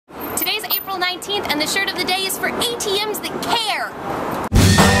April 19th, and the shirt of the day is for ATMs that care.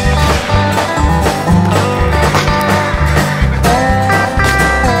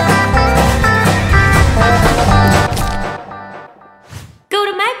 Go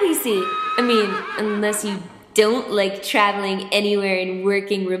to my PC. I mean, unless you don't like traveling anywhere and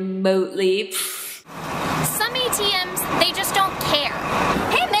working remotely. Some ATMs, they just don't care.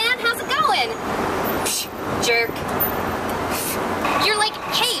 Hey man, how's it going? Jerk. You're like,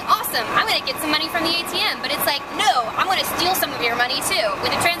 hey, awesome, I'm gonna get some money from the ATM, but it's like, no, I'm gonna steal some of your money too,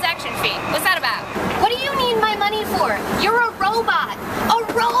 with a transaction fee. What's that about? What do you need my money for? You're a robot. A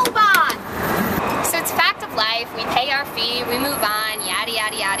robot! So it's fact of life, we pay our fee, we move on, yada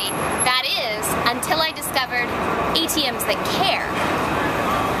yada yada. That is, until I discovered ATMs that care.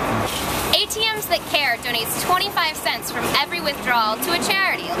 ATMs that care donates 25 cents from every withdrawal to a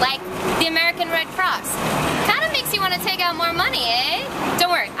charity, like the American Red Cross. Kinda makes you want to take out more money, eh? Don't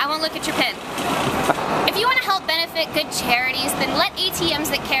worry, I won't look at your pen. If you want to help benefit good charities, then let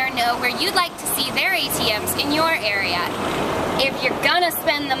ATMs that care know where you'd like to see their ATMs in your area. If you're gonna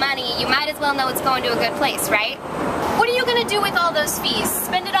spend the money, you might as well know it's going to a good place, right? What are you gonna do with all those fees?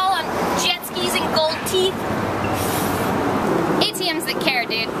 Spend it all on jet skis and gold teeth? ATMs that care,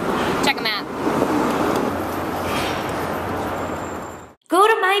 dude. Check them out. Go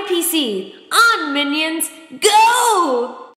to my PC. On, minions, go!